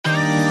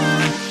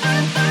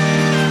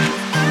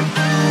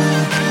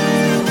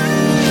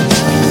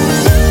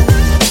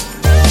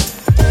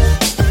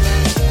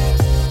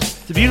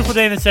Beautiful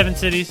day in the Seven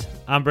Cities.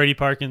 I'm Brady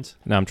Parkins.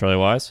 And I'm Charlie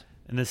Wise.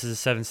 And this is a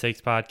 7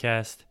 Stakes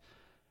podcast.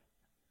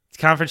 It's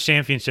conference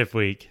championship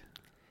week.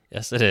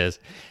 Yes, it is.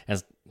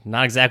 It's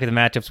not exactly the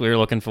matchups we were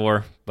looking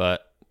for,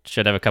 but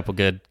should have a couple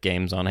good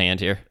games on hand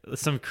here.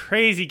 Some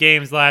crazy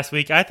games last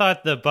week. I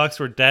thought the Bucks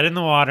were dead in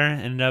the water,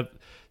 ended up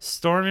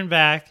storming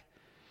back.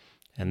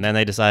 And then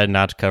they decided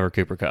not to cover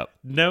Cooper Kupp.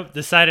 Nope,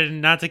 decided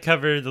not to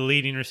cover the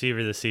leading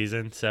receiver this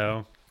season.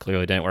 So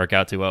Clearly didn't work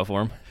out too well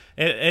for him.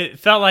 It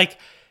felt like,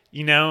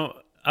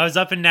 I was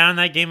up and down in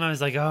that game. I was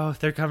like, oh, if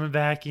they're coming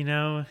back,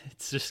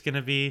 it's just going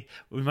to be,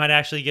 we might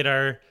actually get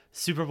our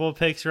Super Bowl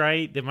picks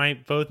right. They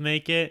might both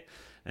make it.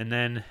 And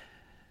then,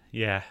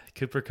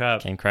 Cooper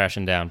Kupp Came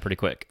crashing down pretty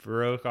quick.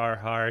 broke our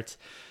hearts.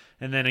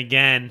 And then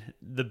again,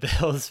 the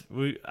Bills,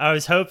 I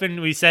was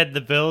hoping, we said the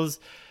Bills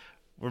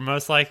were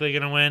most likely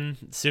going to win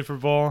Super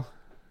Bowl.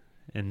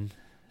 And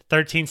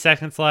 13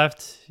 seconds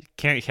left.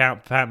 Can't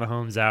count Pat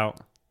Mahomes out.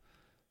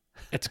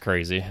 It's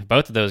crazy.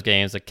 Both of those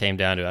games that came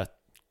down to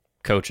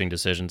coaching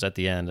decisions at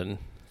the end, and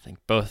I think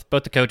both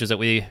the coaches that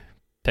we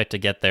picked to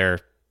get there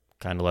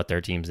kind of let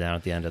their teams down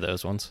at the end of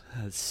those ones.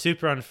 It's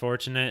super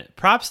unfortunate.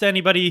 Props to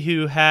anybody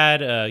who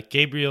had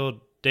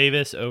Gabriel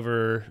Davis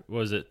over,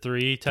 was it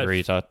three?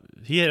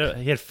 He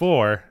had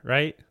 4,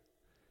 right?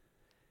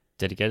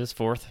 Did he get his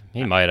 4th?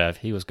 He might have.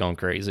 He was going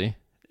crazy.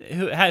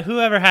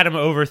 Whoever had him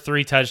over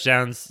 3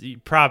 touchdowns,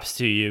 props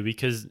to you,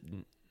 because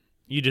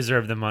you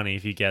deserve the money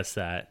if you guess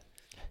that.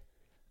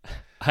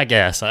 I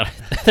guess.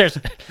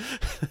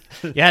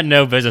 You had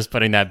no business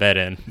putting that bet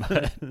in,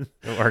 but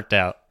it worked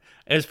out.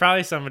 It was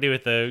probably somebody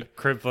with a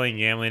crippling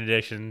gambling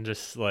addiction,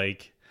 just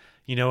like,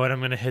 you know what, I'm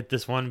going to hit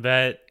this one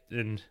bet,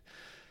 and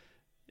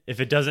if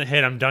it doesn't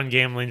hit, I'm done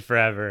gambling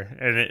forever.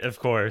 And of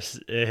course,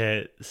 it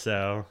hit,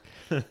 so.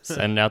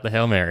 Sending out the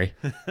Hail Mary.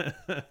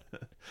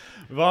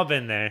 We've all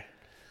been there,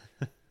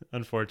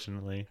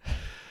 unfortunately.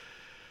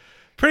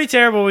 Pretty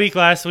terrible week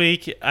last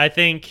week. I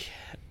think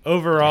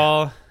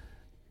overall,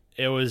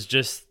 it was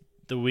just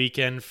the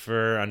weekend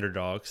for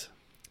underdogs.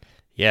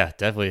 Yeah,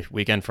 definitely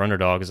weekend for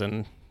underdogs,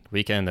 and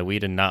weekend that we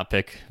did not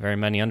pick very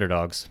many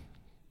underdogs.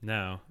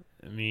 No,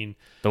 I mean,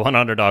 the one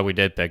underdog we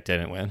did pick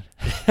didn't win.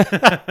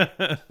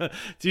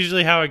 It's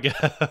usually how it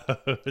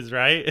goes,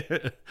 right?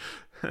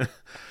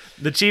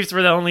 The Chiefs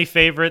were the only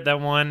favorite that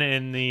won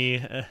in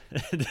the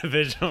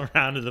divisional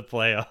round of the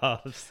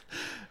playoffs.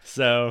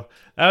 So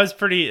it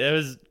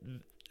was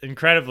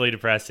incredibly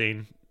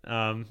depressing.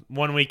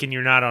 One week and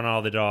you're not on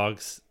all the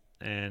dogs,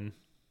 and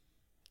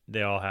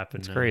they all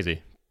happen to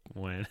crazy.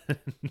 Win.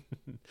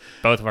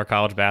 Both of our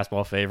college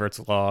basketball favorites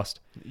lost.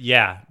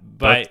 Yeah,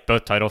 but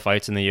both title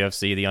fights in the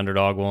UFC, the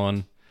underdog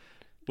won.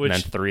 And then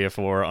 3 or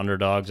 4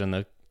 underdogs in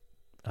the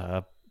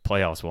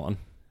playoffs won.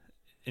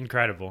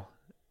 Incredible.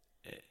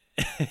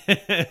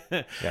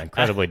 Yeah,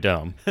 incredibly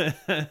dumb.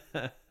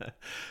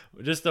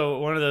 Just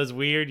one of those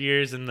weird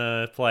years in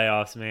the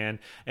playoffs, man.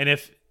 And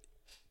if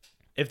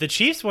the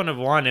Chiefs wouldn't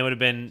have won, it would have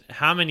been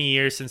how many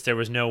years since there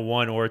was no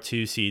 1 or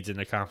 2 seeds in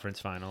the conference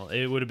final?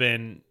 It would have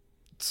been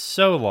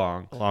so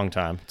long. A long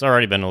time. It's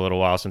already been a little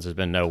while since there's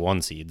been no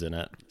 1 seeds in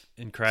it.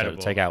 Incredible. So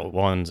to take out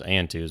 1s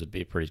and 2s would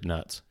be pretty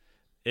nuts.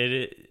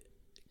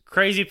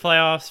 Crazy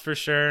playoffs for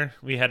sure.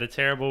 We had a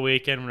terrible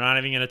weekend. We're not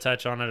even going to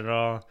touch on it at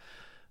all.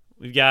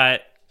 We've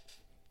got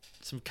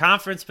some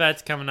conference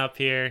bets coming up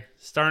here.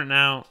 Starting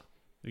out,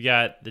 we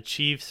got the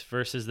Chiefs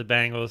versus the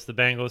Bengals. The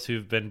Bengals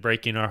who've been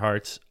breaking our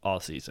hearts all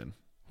season.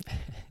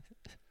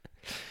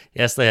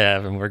 Yes, they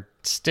have, and we're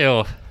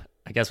still,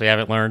 I guess we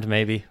haven't learned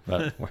maybe,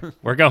 but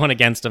we're going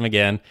against them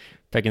again.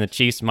 Picking the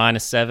Chiefs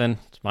 -7,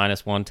 it's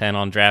 -110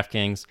 on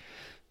DraftKings.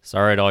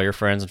 Sorry to all your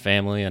friends and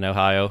family in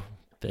Ohio,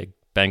 big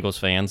Bengals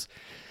fans,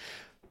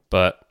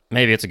 but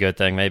maybe it's a good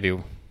thing. Maybe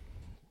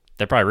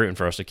they're probably rooting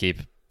for us to keep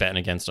betting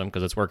against them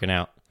because it's working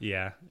out.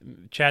 Yeah,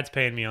 Chad's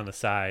paying me on the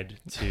side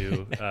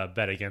to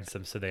bet against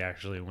them so they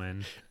actually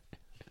win.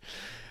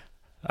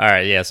 All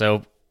right, yeah,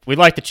 so we'd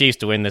like the Chiefs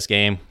to win this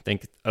game. I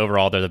think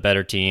overall they're the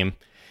better team.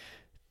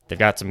 They've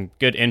got some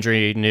good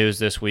injury news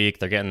this week.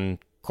 They're getting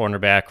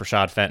cornerback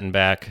Rashad Fenton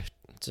back.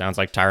 It sounds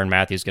like Tyrann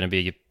Mathieu is going to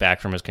be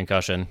back from his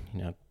concussion.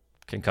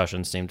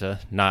 Concussions seem to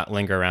not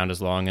linger around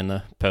as long in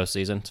the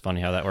postseason. It's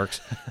funny how that works.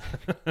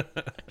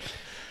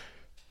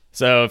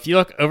 So if you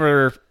look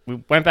over,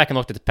 we went back and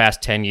looked at the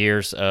past 10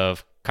 years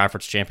of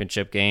conference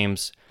championship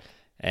games,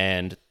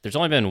 and there's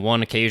only been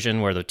one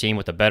occasion where the team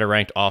with a better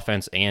ranked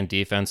offense and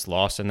defense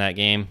lost in that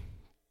game.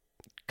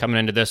 Coming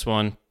into this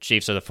one,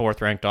 Chiefs are the 4th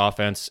ranked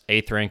offense,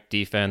 8th ranked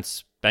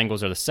defense.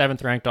 Bengals are the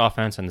 7th ranked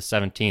offense and the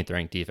 17th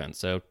ranked defense.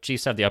 So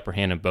Chiefs have the upper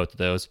hand in both of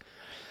those.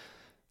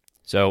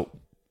 So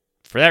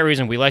for that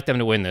reason, we like them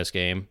to win this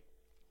game.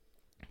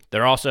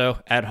 They're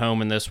also at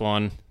home in this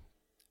one.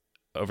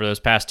 Over those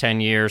past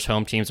 10 years,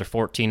 home teams are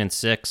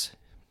 14-6,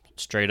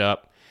 straight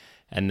up.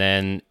 And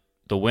then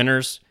the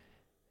winners,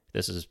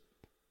 this is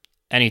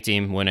any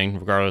team winning,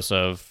 regardless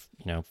of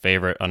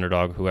favorite,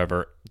 underdog,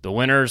 whoever. The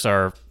winners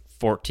are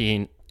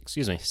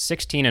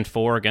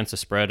 16-4 against the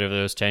spread over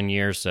those 10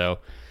 years. So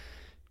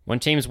when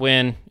teams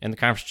win in the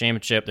conference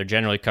championship, they're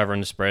generally covering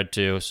the spread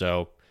too.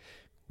 So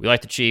we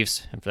like the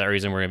Chiefs, and for that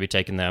reason, we're going to be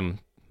taking them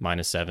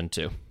 -7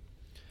 too.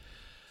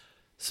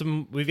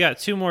 We've got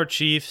two more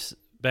Chiefs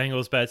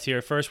Bengals bets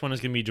here. First one is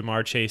going to be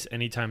Ja'Marr Chase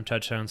anytime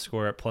touchdown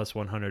score at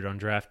 +100 on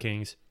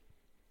DraftKings.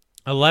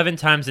 11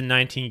 times in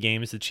 19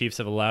 games, the Chiefs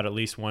have allowed at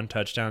least one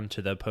touchdown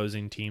to the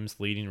opposing team's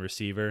leading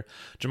receiver.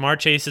 Ja'Marr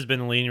Chase has been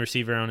the leading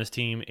receiver on his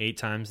team 8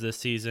 times this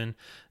season,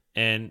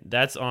 and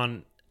that's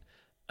on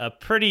a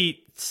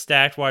pretty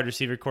stacked wide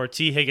receiver core.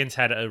 T. Higgins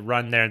had a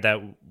run there that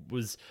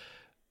was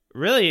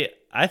really,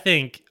 I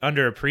think,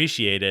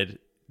 underappreciated,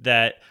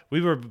 that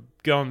we were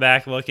going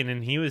back looking,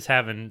 and he was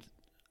having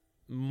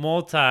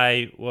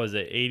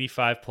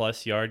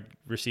 85-plus yard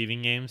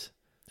receiving games.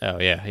 Oh,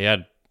 yeah.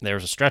 There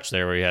was a stretch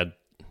there where he had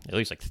at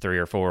least like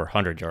 300 or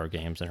 400-yard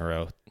games in a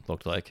row,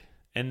 looked like.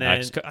 And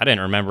then I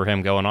didn't remember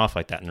him going off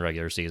like that in the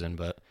regular season,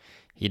 but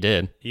he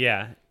did.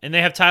 Yeah, and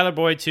they have Tyler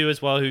Boyd, too,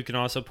 as well, who can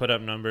also put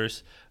up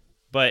numbers.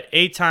 But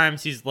 8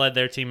 times he's led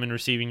their team in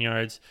receiving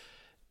yards.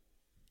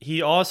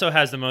 He also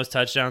has the most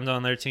touchdowns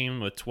on their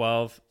team with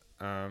 12.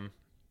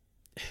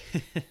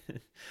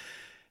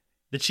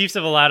 The Chiefs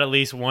have allowed at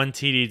least one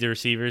TD to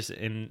receivers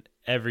in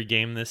every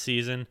game this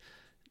season.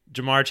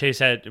 Ja'Marr Chase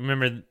had,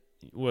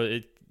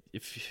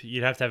 if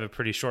you'd have to have a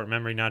pretty short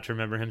memory not to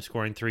remember him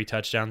scoring 3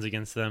 touchdowns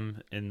against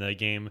them in the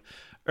game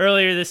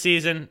earlier this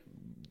season,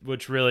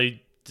 which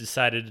really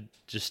decided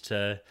just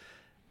to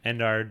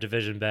end our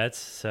division bets.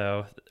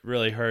 So it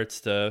really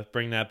hurts to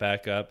bring that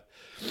back up.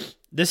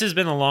 This has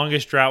been the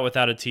longest drought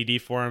without a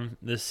TD for him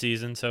this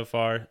season so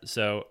far.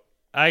 So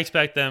I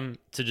expect them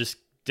to just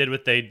did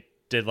what they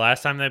did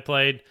last time they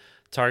played,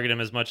 target him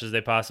as much as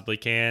they possibly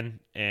can,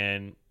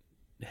 and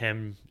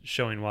him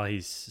showing why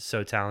he's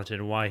so talented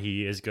and why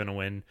he is going to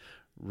win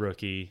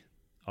Rookie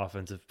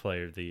Offensive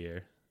Player of the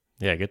Year.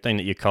 Yeah, good thing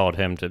that you called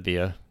him to be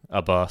a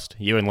bust.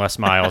 You and Les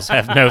Miles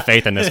have no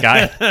faith in this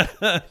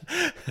guy.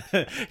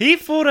 He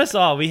fooled us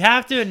all. We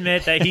have to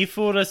admit that he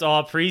fooled us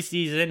all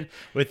preseason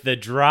with the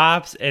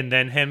drops, and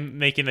then him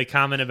making the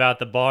comment about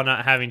the ball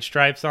not having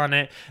stripes on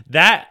it.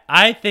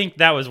 I think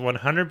that was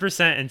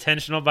 100%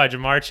 intentional by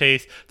Ja'Marr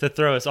Chase to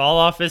throw us all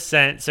off his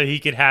scent so he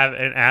could have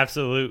an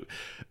absolute...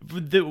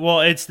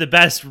 Well, it's the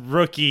best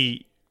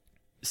rookie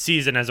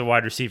season as a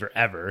wide receiver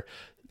ever.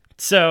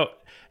 So...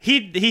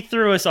 He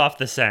threw us off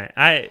the scent.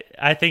 I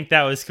think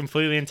that was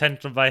completely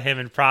intentional by him,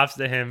 and props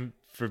to him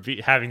for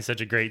having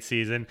such a great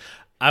season.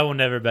 I will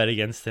never bet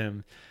against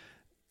him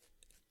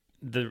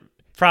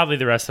probably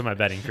the rest of my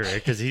betting career,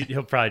 because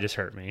he'll probably just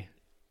hurt me.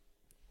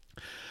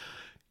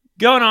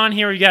 Going on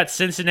here, we got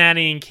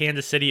Cincinnati and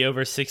Kansas City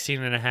over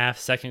 16.5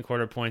 second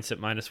quarter points at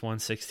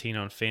 -116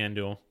 on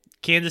FanDuel.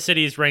 Kansas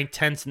City is ranked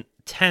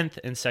 10th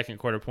in second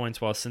quarter points,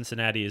 while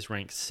Cincinnati is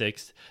ranked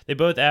 6th. They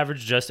both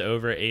average just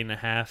over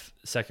 8.5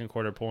 second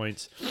quarter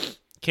points.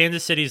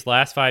 Kansas City's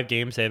last 5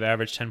 games, they've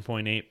averaged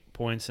 10.8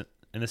 points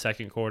in the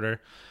second quarter,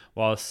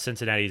 while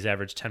Cincinnati's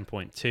averaged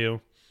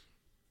 10.2.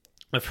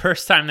 The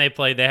first time they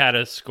played, they had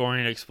a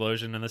scoring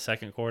explosion in the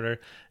second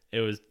quarter. It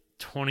was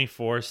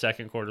 24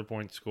 second quarter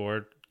points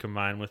scored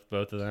combined with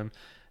both of them.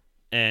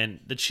 And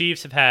the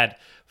Chiefs have had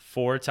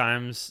 4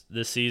 times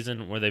this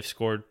season where they've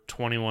scored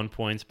 21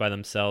 points by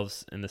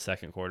themselves in the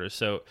second quarter.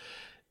 So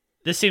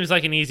this seems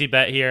like an easy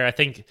bet here. I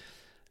think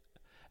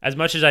as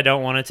much as I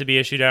don't want it to be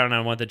a shootout and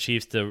I want the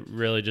Chiefs to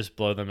really just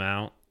blow them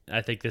out,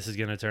 I think this is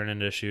going to turn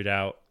into a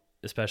shootout,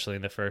 especially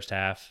in the first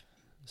half.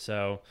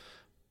 So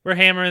we're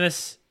hammering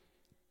this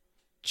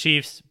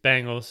Chiefs,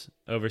 Bengals,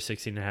 over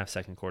 16.5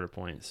 second quarter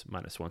points,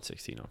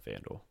 -116 on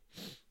FanDuel.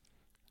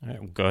 All right,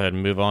 we'll go ahead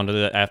and move on to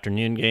the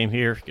afternoon game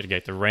here. Going to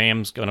get the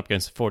Rams going up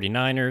against the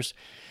 49ers.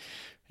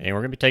 And we're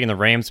going to be taking the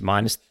Rams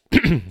minus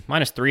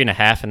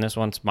 3.5 in this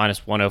one. It's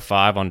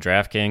 -105 on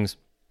DraftKings.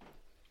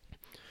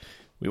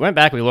 We went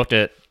back, we looked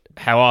at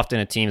how often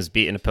a team has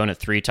beat an opponent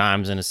 3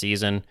 times in a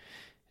season.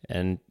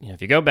 And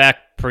if you go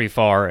back pretty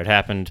far, it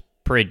happened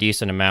pretty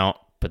decent amount.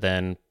 But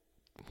then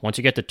once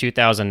you get to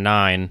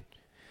 2009,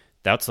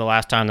 that's the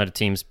last time that a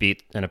team's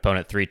beat an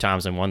opponent 3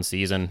 times in one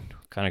season.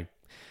 I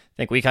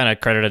think we kind of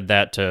credited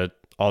that to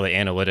all the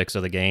analytics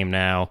of the game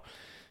now.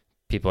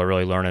 People are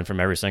really learning from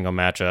every single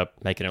matchup,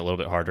 making it a little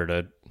bit harder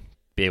to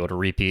be able to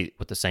repeat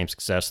with the same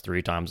success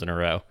 3 times in a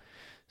row.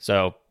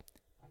 So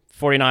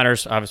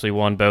 49ers obviously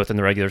won both in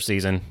the regular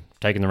season,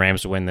 taking the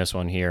Rams to win this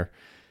one here.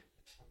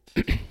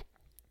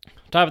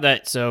 Top of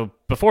that, so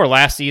before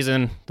last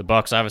season, the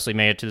Bucs obviously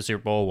made it to the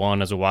Super Bowl,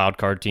 won as a wild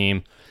card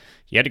team.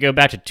 You had to go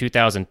back to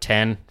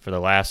 2010 for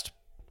the last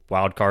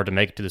wild card to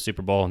make it to the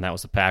Super Bowl, and that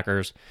was the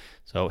Packers.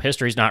 So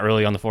history's not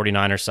really on the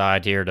 49ers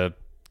side here to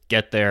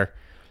get there.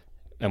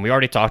 And we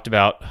already talked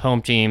about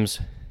home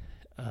teams,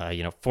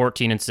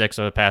 14-6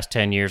 over the past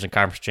 10 years in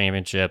conference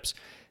championships.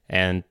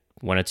 And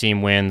when a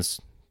team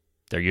wins,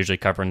 they're usually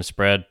covering the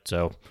spread.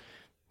 So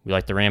we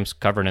like the Rams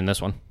covering in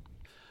this one.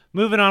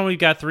 Moving on, we've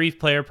got 3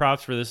 player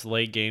props for this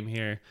late game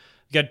here.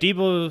 We've got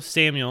Deebo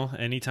Samuel,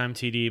 anytime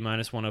TD,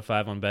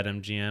 -105 on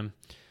BetMGM.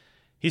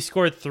 He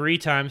scored 3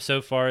 times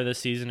so far this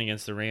season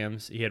against the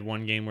Rams. He had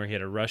one game where he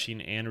had a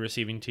rushing and a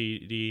receiving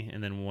TD,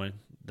 and then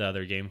the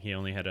other game he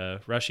only had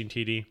a rushing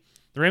TD.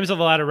 The Rams have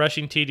allowed a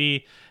rushing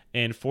TD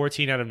in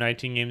 14 out of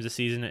 19 games this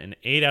season and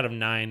 8 out of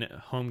 9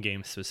 home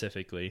games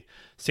specifically.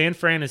 San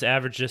Fran has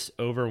averaged just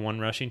over 1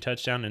 rushing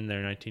touchdown in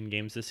their 19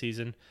 games this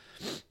season.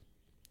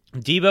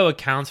 Debo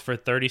accounts for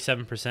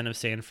 37% of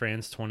San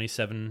Fran's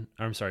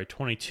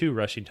 22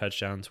 rushing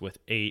touchdowns with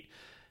 8.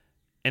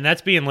 And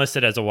that's being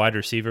listed as a wide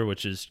receiver,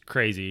 which is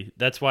crazy.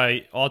 That's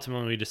why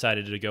ultimately we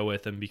decided to go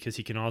with him, because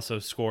he can also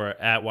score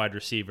at wide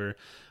receiver,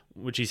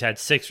 which he's had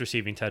 6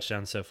 receiving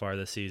touchdowns so far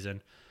this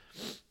season.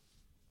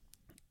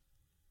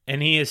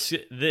 And he is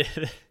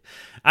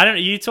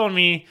you told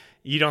me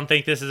you don't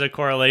think this is a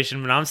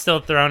correlation, but I'm still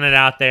throwing it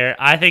out there.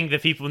 I think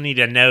that people need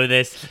to know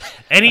this.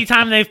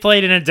 Anytime they've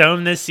played in a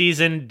dome this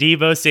season,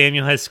 Debo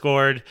Samuel has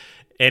scored.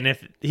 And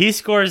if he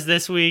scores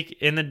this week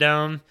in the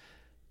dome,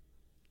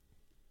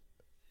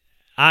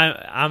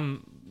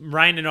 I'm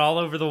writing it all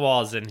over the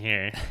walls in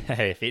here.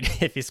 Hey,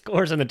 if he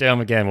scores in the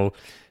dome again, we'll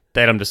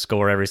bet him to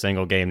score every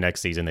single game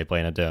next season they play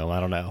in a dome. I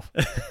don't know.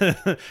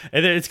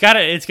 It's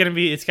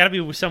gotta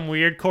be some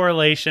weird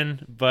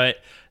correlation, but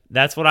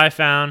that's what I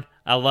found.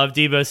 I love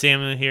Debo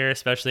Samuel here,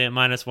 especially at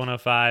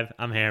 -105.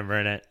 I'm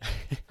hammering it.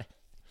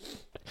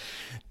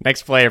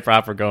 Next player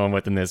prop we're going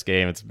with in this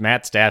game, it's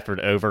Matt Stafford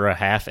over a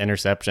half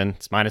interception.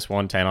 It's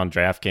 -110 on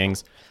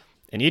DraftKings.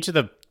 In each of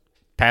the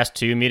past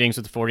 2 meetings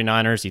with the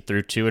 49ers, he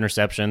threw 2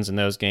 interceptions in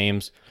those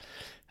games.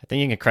 I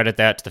think you can credit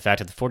that to the fact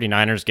that the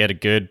 49ers get a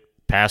good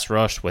pass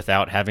rush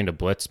without having to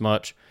blitz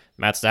much.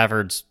 Matt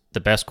Stafford's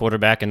the best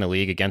quarterback in the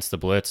league against the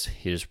blitz.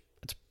 It's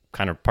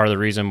kind of part of the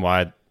reason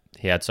why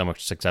he had so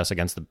much success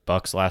against the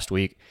Bucs last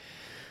week.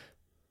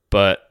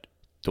 But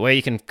the way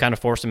you can kind of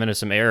force him into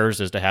some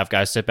errors is to have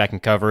guys sit back in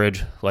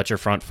coverage, let your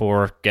front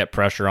four get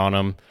pressure on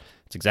them.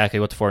 It's exactly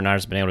what the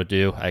 49ers have been able to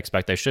do. I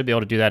expect they should be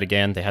able to do that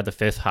again. They had the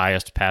 5th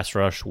highest pass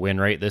rush win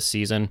rate this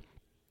season.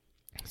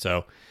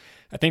 So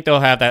I think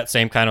they'll have that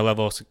same kind of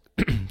level of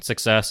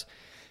success.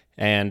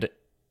 And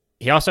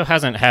he also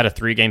hasn't had a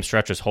 3-game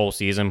stretch this whole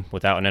season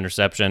without an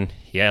interception.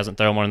 He hasn't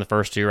thrown one in the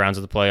first 2 rounds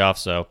of the playoffs,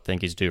 so I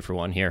think he's due for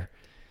one here.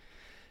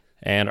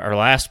 And our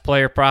last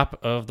player prop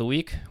of the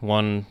week,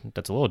 one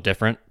that's a little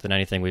different than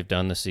anything we've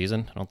done this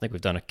season. I don't think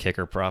we've done a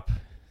kicker prop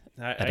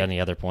at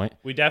any other point.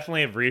 We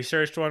definitely have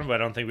researched one, but I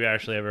don't think we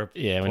actually ever pulled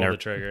the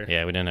trigger.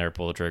 Yeah, we didn't ever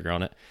pull the trigger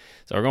on it.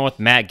 So we're going with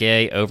Matt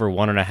Gay over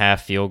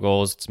 1.5 field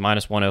goals. It's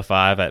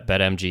 -105 at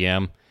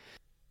BetMGM.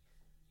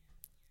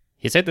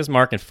 He's hit this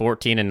mark in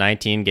 14 and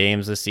 19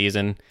 games this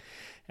season,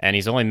 and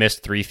he's only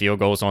missed 3 field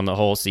goals on the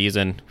whole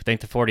season. We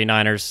think the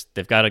 49ers,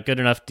 they've got a good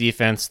enough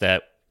defense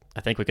that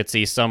I think we could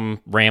see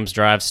some Rams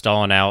drives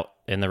stalling out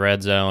in the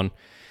red zone,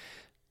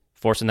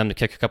 forcing them to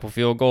kick a couple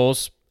field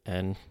goals,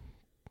 and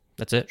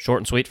that's it. Short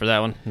and sweet for that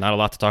one. Not a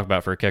lot to talk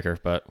about for a kicker,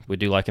 but we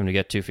do like him to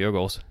get 2 field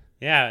goals.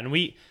 Yeah, and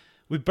we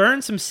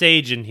burned some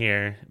sage in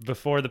here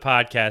before the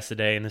podcast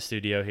today in the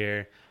studio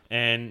here,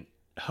 and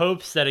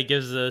hopes that it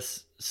gives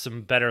us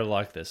some better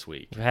luck this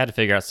week. We had to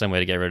figure out some way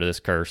to get rid of this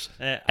curse.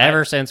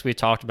 Ever since we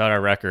talked about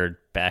our record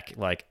back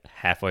like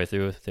halfway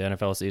through the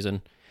NFL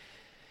season,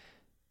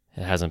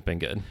 it hasn't been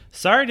good.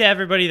 Sorry to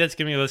everybody that's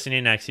going to be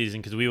listening next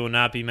season, because we will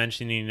not be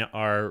mentioning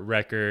our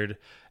record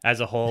as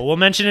a whole. We'll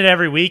mention it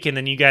every week, and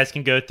then you guys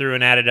can go through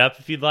and add it up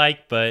if you'd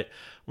like, but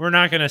we're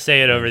not going to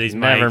say it over these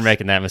mics. Never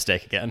making that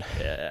mistake again.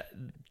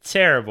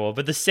 Terrible.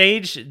 But the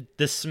sage,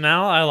 the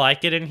smell, I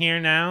like it in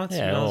here now. It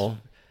smells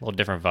a little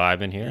different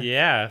vibe in here.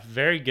 Yeah,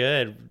 very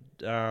good.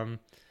 It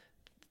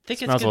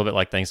smells a little bit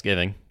like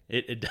Thanksgiving.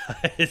 It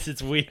does.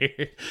 It's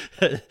weird.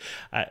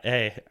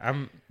 I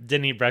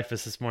didn't eat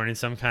breakfast this morning,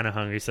 so I'm kind of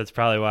hungry, so that's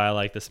probably why I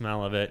like the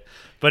smell of it.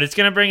 But it's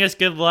going to bring us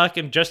good luck.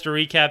 And just to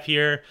recap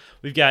here,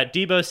 we've got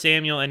Debo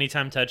Samuel,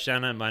 anytime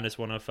touchdown at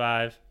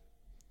 -105.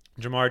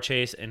 Jamar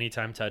Chase,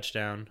 anytime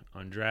touchdown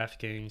on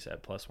DraftKings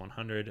at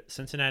 +100.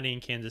 Cincinnati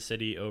and Kansas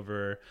City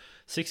over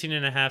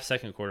 16.5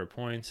 second quarter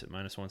points at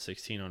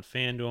 -116 on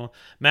FanDuel.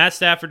 Matt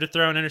Stafford to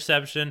throw an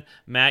interception.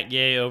 Matt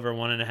Gay over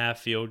 1.5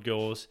 field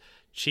goals.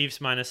 Chiefs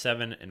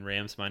 -7 and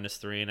Rams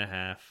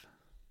 -3.5.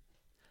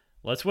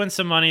 Let's win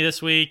some money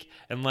this week,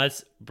 and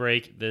let's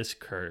break this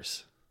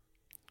curse.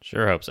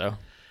 Sure hope so.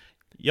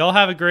 Y'all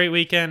have a great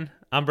weekend.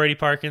 I'm Brady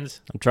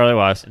Parkins. I'm Charlie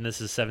Wise. And this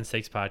is 7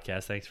 Stakes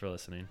Podcast. Thanks for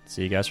listening.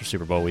 See you guys for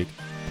Super Bowl week.